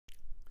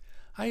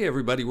Hi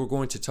everybody, we're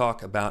going to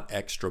talk about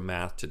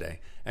XtraMath today.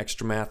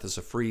 XtraMath is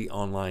a free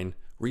online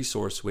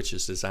resource which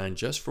is designed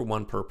just for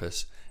one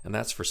purpose, and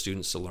that's for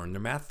students to learn their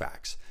math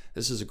facts.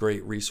 This is a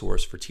great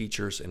resource for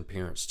teachers and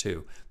parents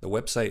too. The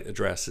website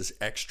address is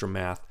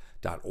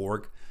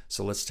XtraMath.org,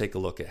 so let's take a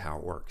look at how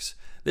it works.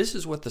 This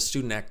is what the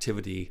student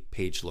activity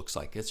page looks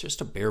like. It's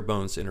just a bare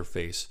bones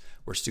interface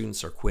where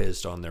students are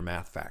quizzed on their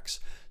math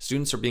facts.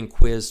 Students are being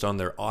quizzed on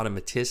their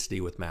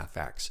automaticity with math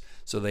facts,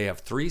 so they have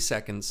 3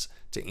 seconds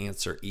to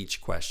answer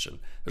each question.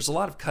 There's a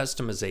lot of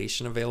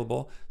customization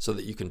available so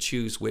that you can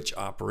choose which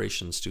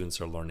operations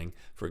students are learning.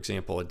 For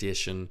example,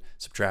 addition,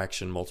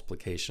 subtraction,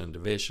 multiplication, and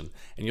division.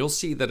 And you'll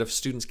see that if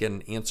students get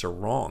an answer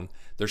wrong,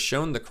 they're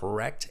shown the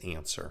correct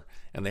answer,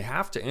 and they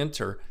have to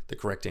enter the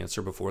correct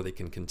answer before they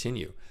can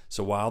continue.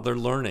 So while they're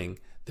learning,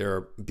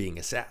 they're being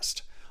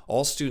assessed.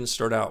 All students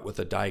start out with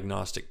a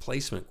diagnostic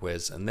placement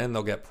quiz, and then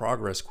they'll get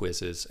progress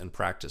quizzes and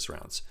practice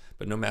rounds.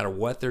 But no matter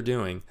what they're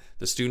doing,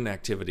 the student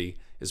activity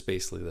is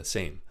basically the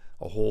same.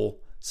 A whole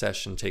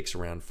session takes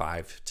around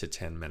 5 to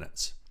 10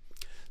 minutes.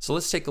 So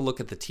let's take a look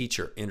at the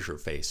teacher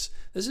interface.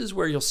 This is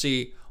where you'll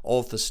see all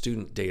of the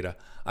student data.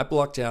 I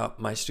blocked out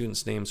my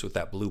students' names with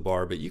that blue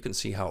bar, but you can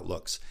see how it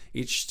looks.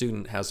 Each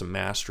student has a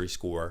mastery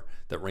score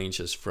that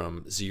ranges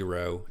from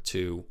 0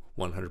 to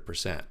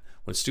 100%.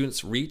 When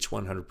students reach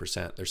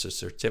 100%, there's a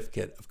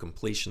certificate of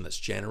completion that's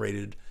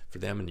generated for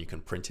them, and you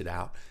can print it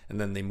out,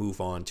 and then they move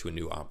on to a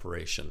new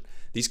operation.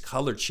 These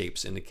colored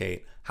shapes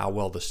indicate how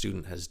well the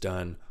student has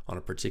done on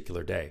a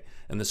particular day,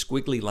 and the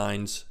squiggly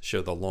lines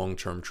show the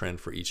long-term trend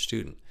for each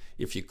student.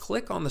 If you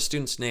click on the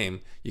student's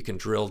name, you can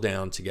drill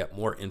down to get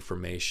more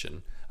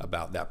information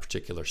about that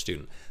particular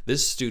student.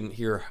 This student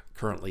here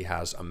currently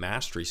has a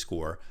mastery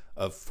score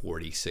of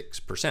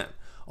 46%.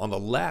 On the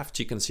left,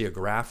 you can see a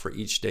graph for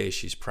each day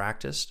she's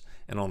practiced,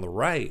 and on the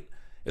right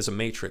is a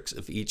matrix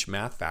of each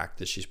math fact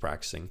that she's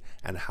practicing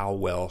and how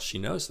well she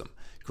knows them.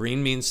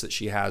 Green means that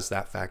she has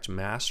that fact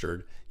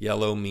mastered.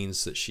 Yellow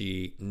means that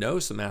she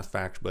knows the math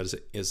fact but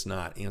is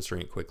not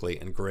answering it quickly.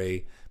 And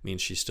gray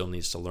means she still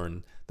needs to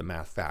learn the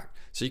math fact.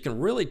 So you can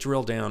really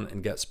drill down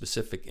and get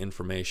specific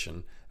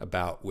information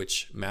about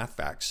which math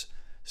facts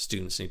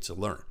students need to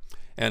learn.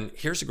 And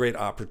here's a great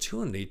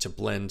opportunity to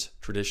blend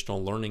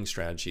traditional learning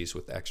strategies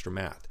with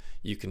XtraMath.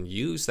 You can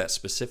use that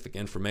specific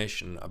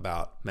information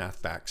about math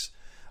facts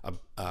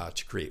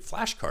to create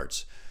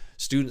flashcards.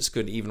 Students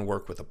could even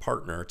work with a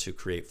partner to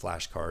create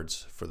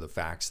flashcards for the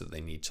facts that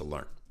they need to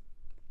learn.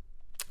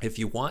 If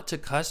you want to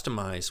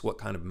customize what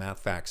kind of math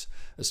facts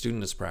a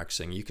student is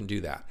practicing, you can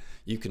do that.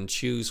 You can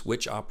choose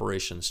which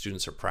operations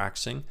students are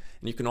practicing,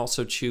 and you can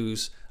also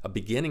choose a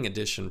beginning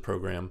edition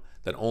program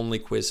that only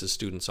quizzes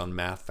students on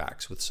math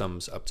facts with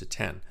sums up to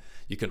 10.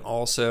 You can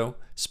also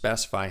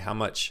specify how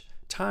much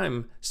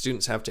time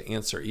students have to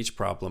answer each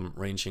problem,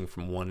 ranging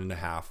from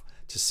 1.5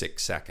 to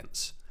 6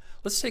 seconds.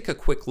 Let's take a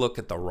quick look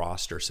at the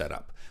roster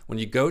setup. When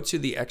you go to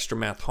the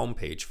XtraMath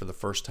homepage for the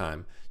first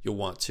time, you'll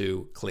want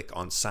to click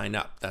on Sign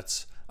Up.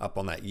 That's up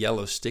on that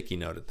yellow sticky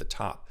note at the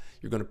top.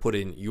 You're going to put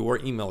in your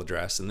email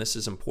address, and this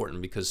is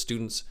important because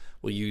students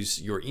will use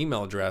your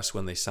email address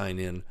when they sign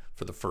in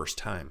for the first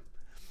time.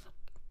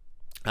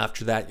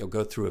 After that, you'll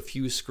go through a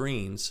few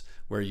screens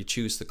where you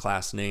choose the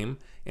class name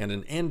and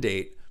an end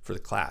date for the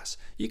class.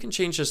 You can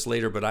change this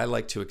later, but I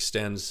like to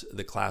extend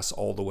the class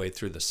all the way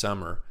through the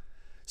summer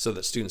so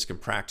that students can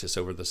practice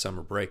over the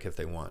summer break if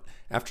they want.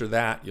 After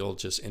that, you'll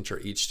just enter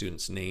each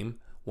student's name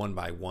one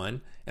by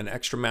one, and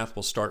XtraMath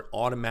will start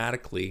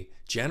automatically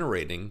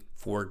generating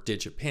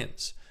 4-digit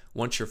pins.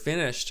 Once you're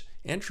finished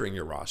entering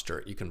your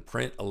roster, you can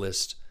print a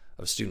list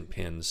of student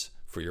pins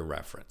for your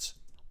reference.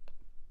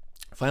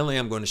 Finally,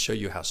 I'm going to show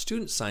you how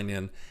students sign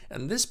in,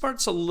 and this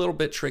part's a little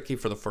bit tricky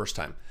for the first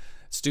time.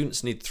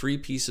 Students need 3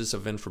 pieces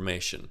of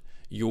information: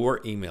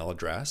 your email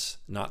address,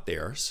 not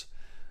theirs,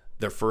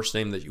 their first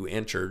name that you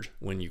entered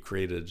when you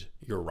created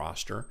your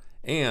roster,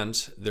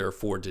 and their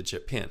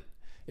 4-digit PIN.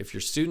 If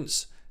your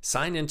students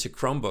sign into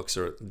Chromebooks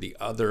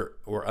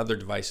or other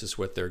devices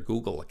with their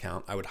Google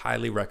account, I would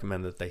highly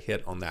recommend that they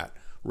hit on that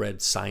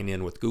red Sign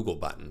In with Google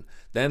button.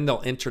 Then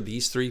they'll enter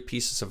these 3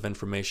 pieces of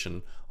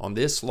information on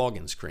this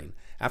login screen.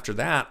 After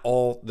that,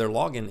 all their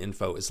login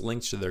info is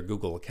linked to their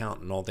Google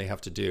account, and all they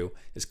have to do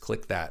is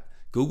click that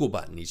Google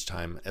button each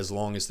time, as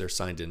long as they're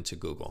signed into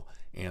Google,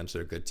 and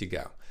they're good to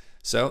go.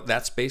 So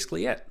that's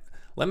basically it.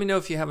 Let me know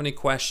if you have any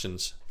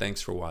questions.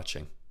 Thanks for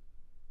watching.